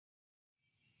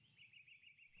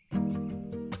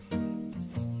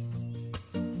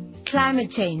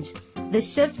Climate change, the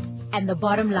shift and the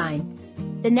bottom line.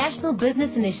 The National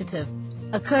Business Initiative,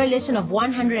 a coalition of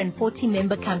 140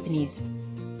 member companies.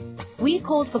 We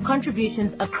called for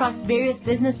contributions across various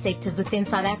business sectors within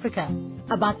South Africa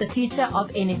about the future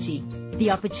of energy, the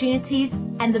opportunities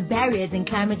and the barriers in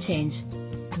climate change.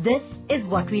 This is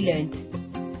what we learned.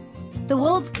 The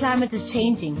world's climate is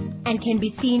changing and can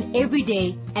be seen every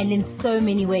day and in so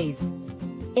many ways.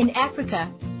 In Africa,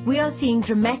 we are seeing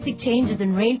dramatic changes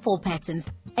in rainfall patterns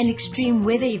and extreme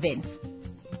weather events.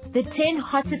 The 10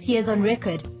 hottest years on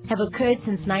record have occurred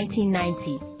since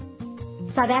 1990.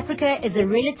 South Africa is a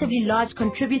relatively large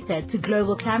contributor to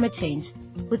global climate change,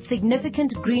 with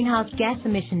significant greenhouse gas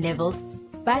emission levels,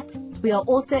 but we are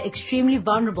also extremely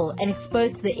vulnerable and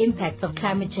exposed to the impacts of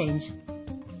climate change.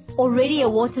 Already a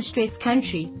water-stressed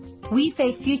country, we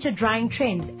face future drying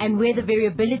trends and weather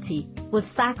variability with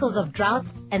cycles of droughts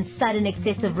and sudden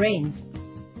excessive rains.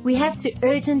 We have to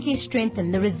urgently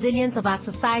strengthen the resilience of our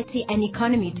society and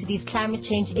economy to these climate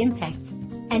change impacts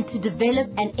and to develop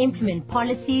and implement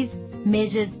policies,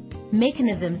 measures,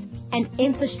 mechanisms and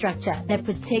infrastructure that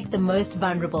protect the most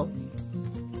vulnerable.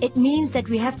 It means that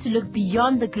we have to look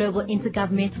beyond the global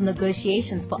intergovernmental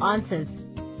negotiations for answers.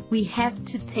 We have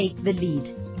to take the lead.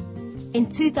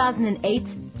 In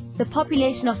 2008, the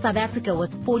population of South Africa was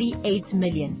 48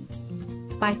 million.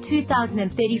 By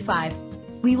 2035,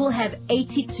 we will have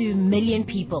 82 million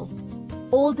people,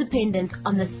 all dependent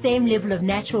on the same level of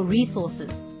natural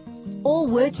resources, all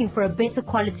working for a better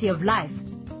quality of life,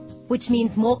 which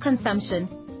means more consumption,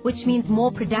 which means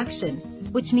more production,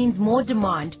 which means more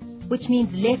demand, which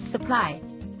means less supply,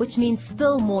 which means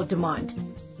still more demand,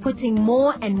 putting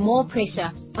more and more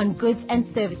pressure on goods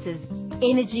and services,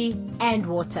 energy and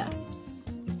water.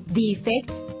 The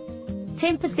effects?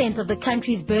 10% of the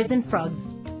country's birds and frogs,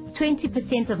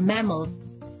 20% of mammals,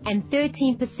 and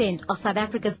 13% of South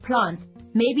Africa's plants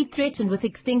may be threatened with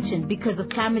extinction because of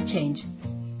climate change.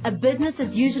 A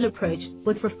business-as-usual approach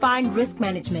with refined risk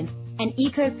management and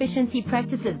eco-efficiency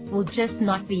practices will just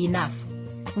not be enough.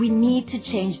 We need to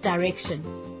change direction.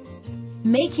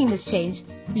 Making this change,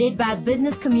 led by a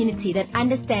business community that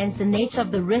understands the nature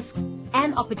of the risks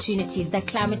and opportunities that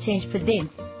climate change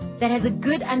presents, that has a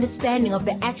good understanding of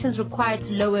the actions required to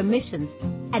lower emissions,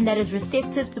 and that is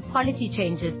receptive to policy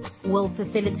changes, will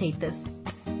facilitate this.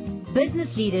 Business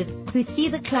leaders who see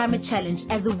the climate challenge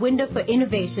as a window for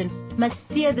innovation must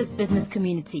steer this business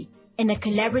community in a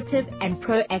collaborative and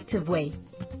proactive way.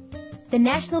 The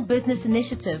National Business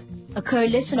Initiative, a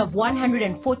coalition of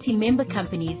 140 member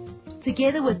companies,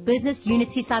 together with Business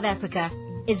Unity South Africa,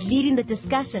 is leading the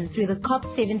discussion through the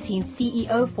COP17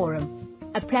 CEO Forum,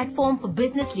 a platform for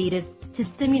business leaders to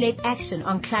stimulate action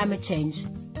on climate change.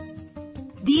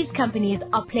 These companies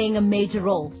are playing a major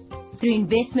role through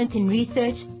investment in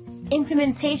research,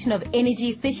 implementation of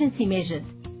energy efficiency measures,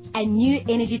 and new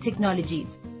energy technologies,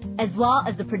 as well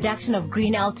as the production of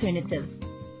green alternatives.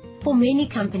 For many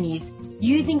companies,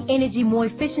 using energy more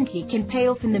efficiently can pay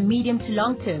off in the medium to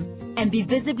long term and be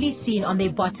visibly seen on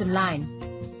their bottom line.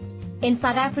 In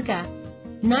South Africa,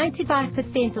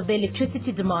 95% of the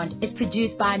electricity demand is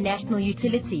produced by a national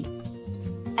utility.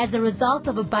 As a result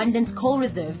of abundant coal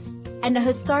reserves and a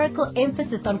historical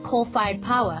emphasis on coal-fired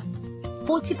power,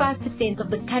 45%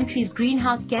 of the country's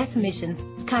greenhouse gas emissions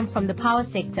come from the power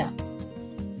sector.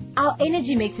 Our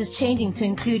energy mix is changing to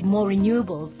include more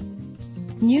renewables.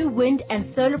 New wind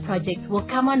and solar projects will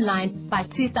come online by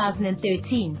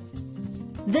 2013.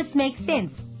 This makes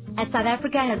sense, as South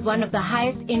Africa has one of the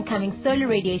highest incoming solar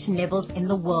radiation levels in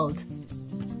the world.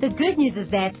 The good news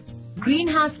is that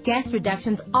greenhouse gas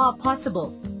reductions are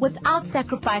possible without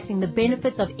sacrificing the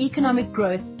benefits of economic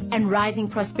growth and rising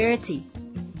prosperity.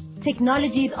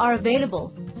 Technologies are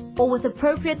available, or with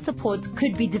appropriate support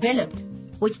could be developed,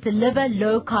 which deliver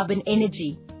low-carbon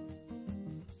energy.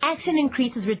 Action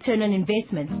increases return on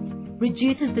investment,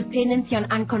 reduces dependency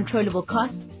on uncontrollable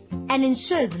costs, and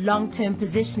ensures long-term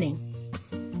positioning.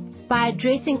 By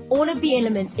addressing all of the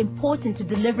elements important to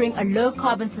delivering a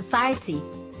low-carbon society,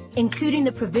 including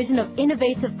the provision of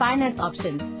innovative finance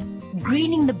options,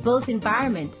 greening the built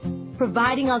environment,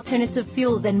 providing alternative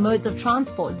fuels and modes of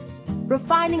transport,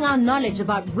 refining our knowledge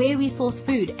about where we source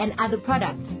food and other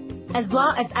products, as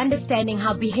well as understanding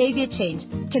how behavior change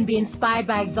can be inspired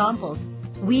by examples,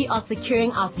 we are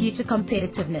securing our future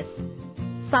competitiveness.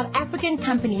 South African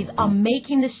companies are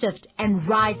making the shift and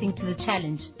rising to the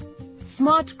challenge.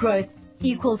 Smart growth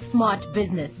equals smart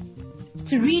business.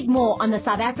 To read more on the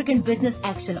South African business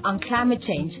action on climate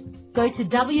change, go to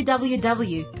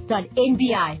www.nbi.org.za.